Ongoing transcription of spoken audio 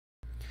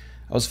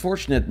I was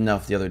fortunate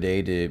enough the other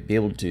day to be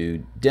able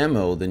to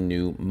demo the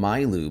new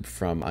MiLoop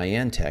from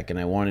Ayres, and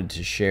I wanted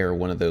to share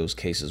one of those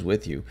cases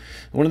with you.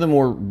 One of the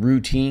more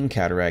routine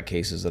cataract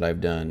cases that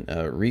I've done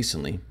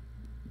recently.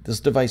 This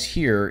device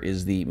here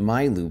is the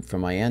MiLoop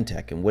from Ayres,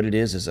 and what it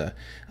is a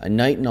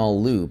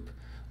nitinol loop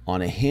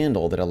on a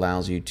handle that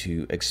allows you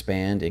to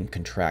expand and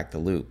contract the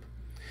loop.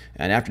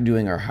 And after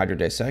doing our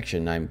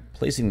hydrodissection, I'm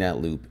placing that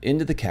loop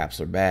into the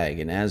capsular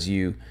bag, and as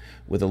you,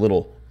 with a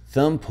little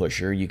thumb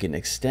pusher, you can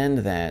extend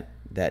that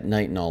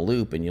nitinol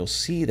loop, and you'll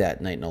see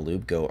that nitinol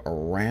loop go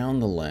around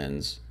the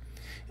lens,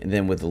 and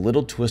then with a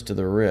little twist of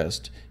the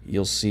wrist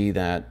you'll see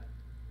that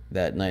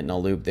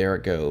nitinol loop, there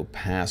it go,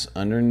 pass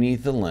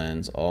underneath the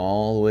lens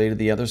all the way to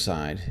the other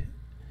side,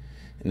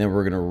 and then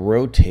we're going to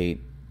rotate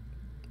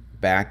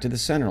back to the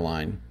center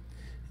line,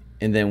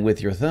 and then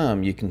with your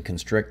thumb you can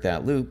constrict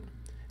that loop.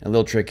 And a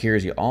little trick here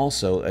is you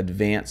also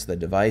advance the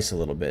device a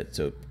little bit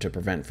to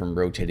prevent from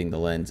rotating the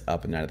lens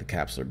up and out of the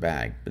capsular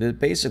bag. But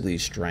it basically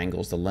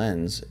strangles the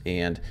lens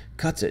and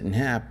cuts it in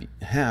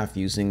half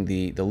using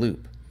the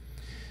loop.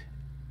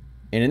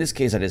 And in this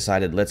case I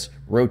decided let's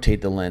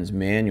rotate the lens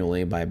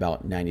manually by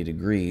about 90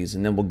 degrees,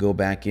 and then we'll go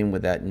back in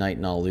with that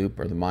nitinol loop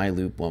or the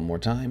MiLoop one more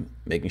time,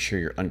 making sure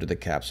you're under the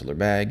capsular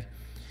bag.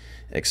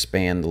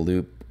 Expand the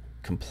loop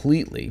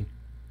completely,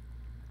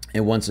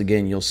 and once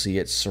again you'll see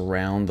it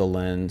surround the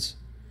lens.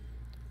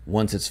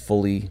 Once it's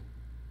fully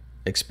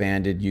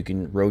expanded, you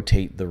can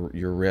rotate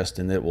your wrist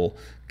and it will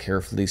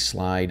carefully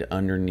slide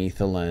underneath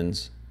the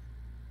lens.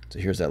 So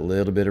here's that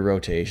little bit of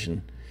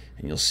rotation,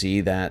 and you'll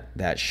see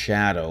that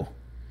shadow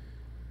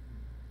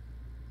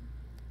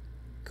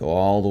go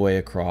all the way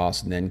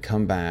across and then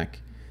come back,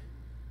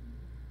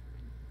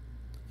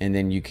 and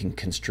then you can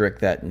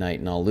constrict that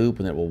nitinol loop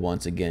and it will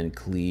once again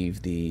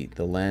cleave the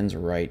lens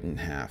right in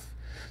half.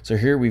 So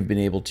here we've been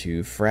able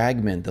to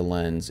fragment the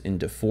lens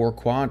into 4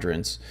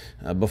 quadrants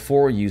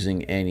before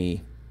using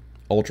any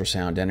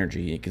ultrasound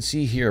energy. You can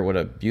see here what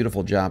a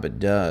beautiful job it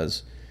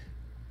does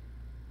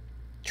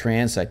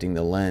transecting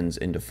the lens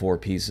into 4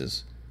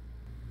 pieces.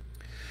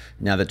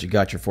 Now that you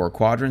got your 4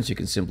 quadrants, you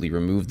can simply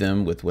remove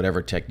them with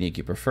whatever technique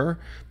you prefer,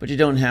 but you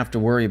don't have to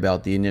worry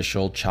about the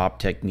initial chop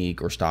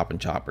technique or stop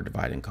and chop or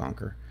divide and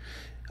conquer.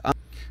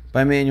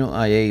 Bimanual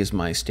IA is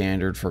my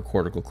standard for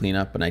cortical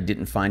cleanup, and I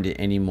didn't find it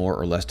any more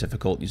or less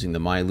difficult using the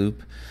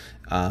MiLoop.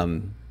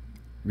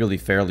 Really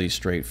fairly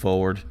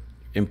straightforward.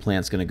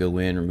 Implant's going to go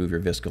in, remove your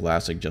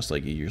viscoelastic just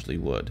like you usually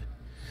would.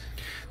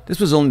 This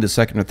was only the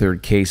second or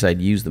third case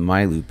I'd used the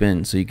MiLoop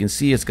in, so you can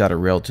see it's got a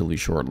relatively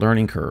short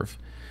learning curve.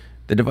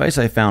 The device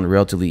I found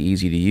relatively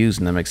easy to use,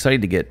 and I'm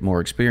excited to get more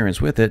experience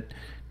with it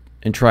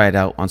and try it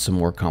out on some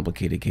more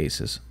complicated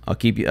cases. I'll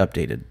keep you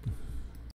updated.